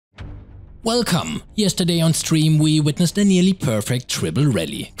Welcome! Yesterday on stream we witnessed a nearly perfect triple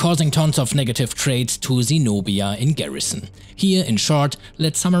rally, causing tons of negative trades to Zenobia in Garrison. Here, in short,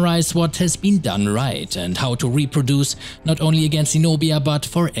 let's summarize what has been done right and how to reproduce not only against Zenobia but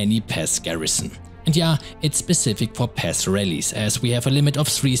for any PES Garrison. And yeah, it's specific for PES rallies, as we have a limit of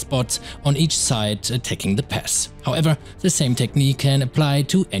 3 spots on each side attacking the PES. However, the same technique can apply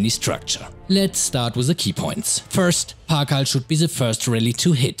to any structure. Let's start with the key points. First, Pakal should be the first rally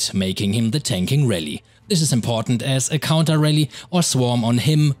to hit, making him the tanking rally. This is important as a counter rally or swarm on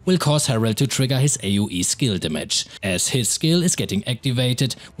him will cause Herald to trigger his AoE skill damage, as his skill is getting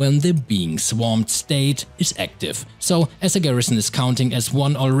activated when the being swarmed state is active. So as a garrison is counting as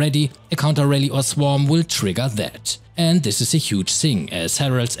one already, a counter rally or swarm will trigger that. And this is a huge thing, as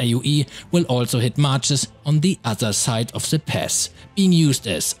Herald's AoE will also hit marches on the other side of the PES, being used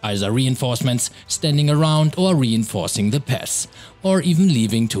as either reinforcements standing around or reinforcing the PES, or even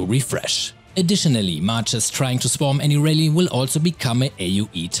leaving to refresh. Additionally, marches trying to swarm any rally will also become an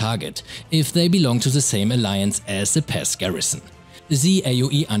AoE target, if they belong to the same alliance as the PES garrison. The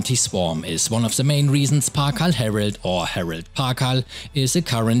AoE anti-swarm is one of the main reasons Pakal Herald or Herald Pakal is a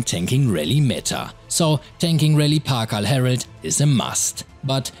current tanking rally meta. So tanking rally Pakal Herald is a must.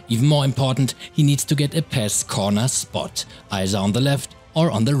 But even more important, he needs to get a PES corner spot, either on the left or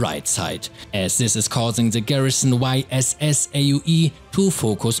on the right side, as this is causing the garrison YSS AoE to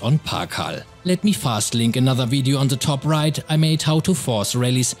focus on Pakal. Let me fast link another video on the top right I made how to force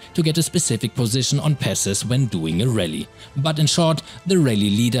rallies to get a specific position on passes when doing a rally. But in short, the rally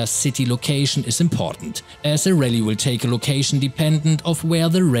leader's city location is important, as a rally will take a location dependent of where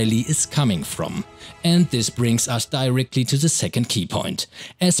the rally is coming from. And this brings us directly to the second key point.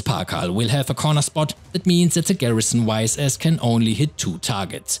 As Pakal will have a corner spot, that means that the garrison YSS can only hit 2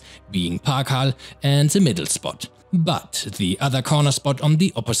 targets, being Pakal and the middle spot. But the other corner spot on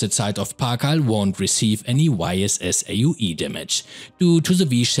the opposite side of Pakal won't receive any YSS AoE damage, due to the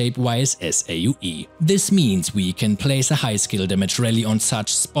V-shaped YSS AoE. This means we can place a high skill damage rally on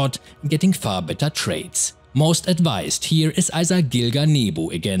such spot, getting far better trades. Most advised here is either Gilga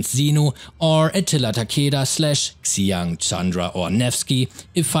Nebu against Zeno or Attila Takeda / Xiang, Chandra or Nevsky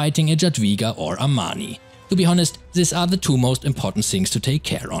if fighting a Jadwiga or Armani. To be honest, these are the 2 most important things to take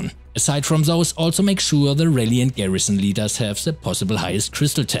care on. Aside from those, also make sure the rally and garrison leaders have the possible highest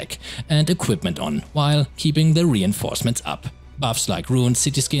crystal tech and equipment on, while keeping the reinforcements up. Buffs like runes,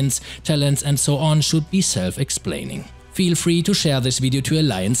 city skins, talents and so on should be self-explaining. Feel free to share this video to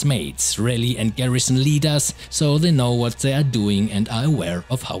alliance mates, rally and garrison leaders, so they know what they are doing and are aware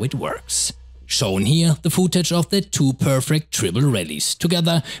of how it works. Shown here, the footage of the 2 perfect triple rallies,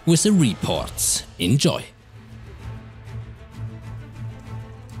 together with the reports. Enjoy!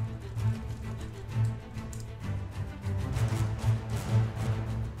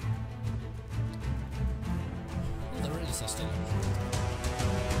 The rallies are still on.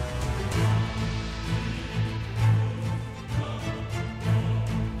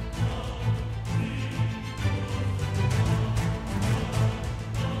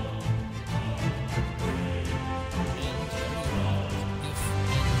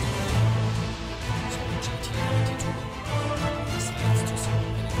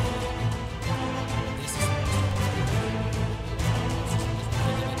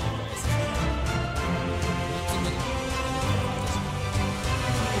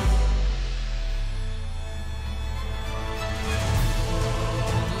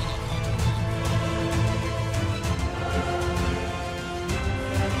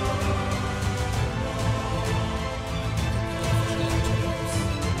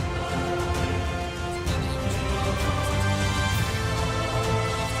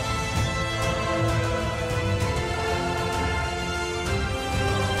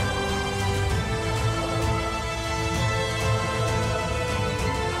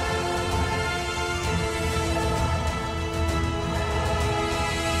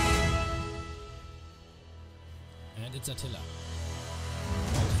 And it's Attila.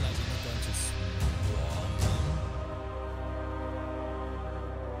 Most likely not going to swarm.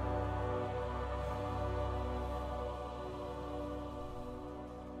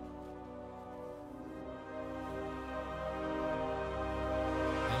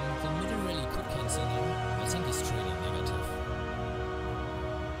 The middle rally could cancel now. I think he's trading negative.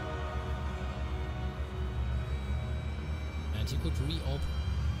 And he could reopen.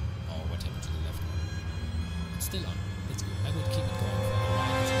 Oh, what happened to the left one? It's still on. That's good. I would keep it going for the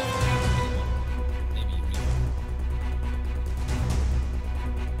right. It's left. Maybe reopen.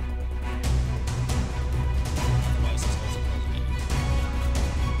 Otherwise, it's also probably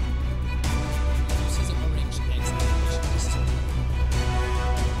you see the orange X animation.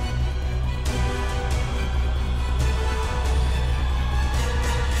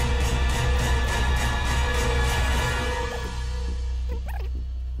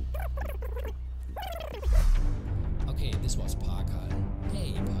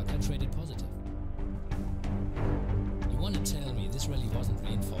 this rally wasn't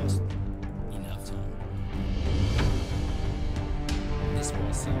reinforced enough time. This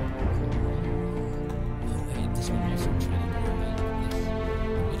was oh wait, this one also training very well.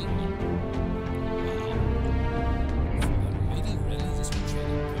 This middle one. Wow. For a middle rally, this one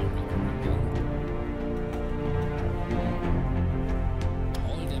training very well.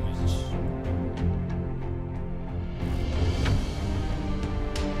 All damage.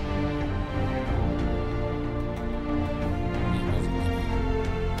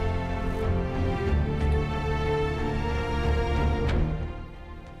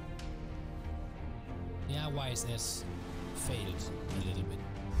 Why is this failed a little bit?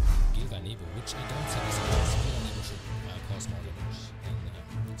 Gilga nebu, which I don't think is a cause. Gilga nebu should cause more damage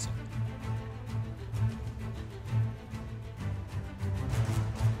than so.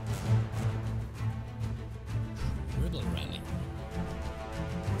 Dribble rally.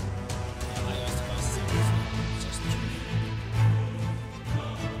 Yeah, I asked the boss just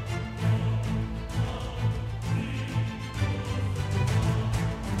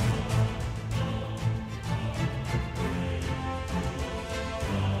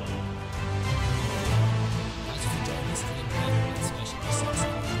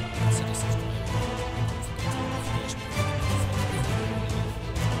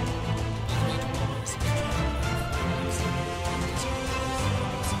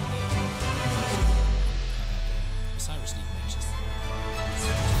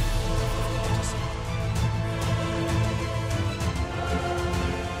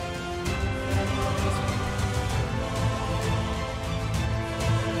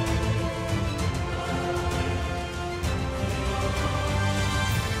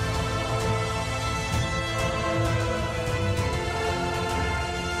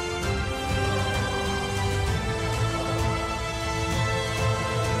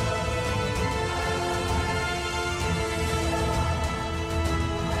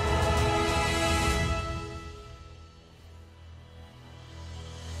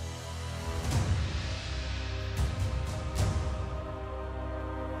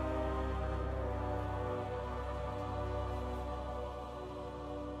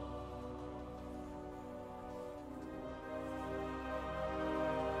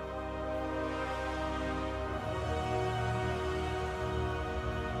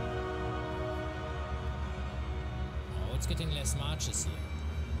it's getting less marches here.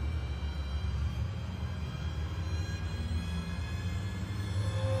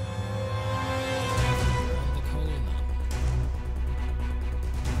 On the coal now.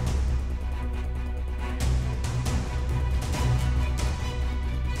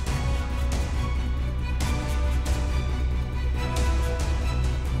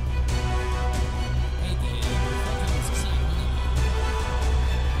 Hey there,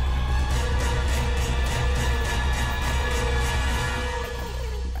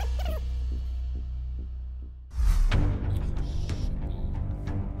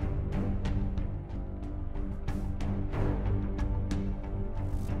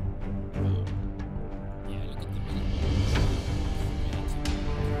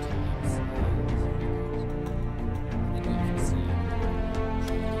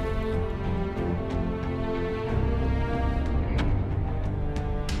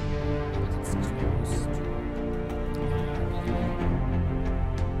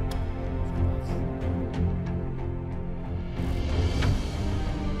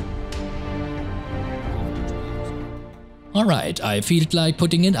 Alright, I felt like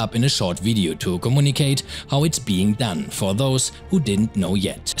putting it up in a short video to communicate how it's being done for those who didn't know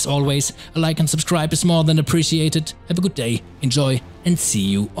yet. As always, a like and subscribe is more than appreciated. Have a good day, enjoy, and see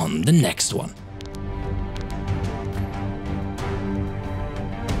you on the next one.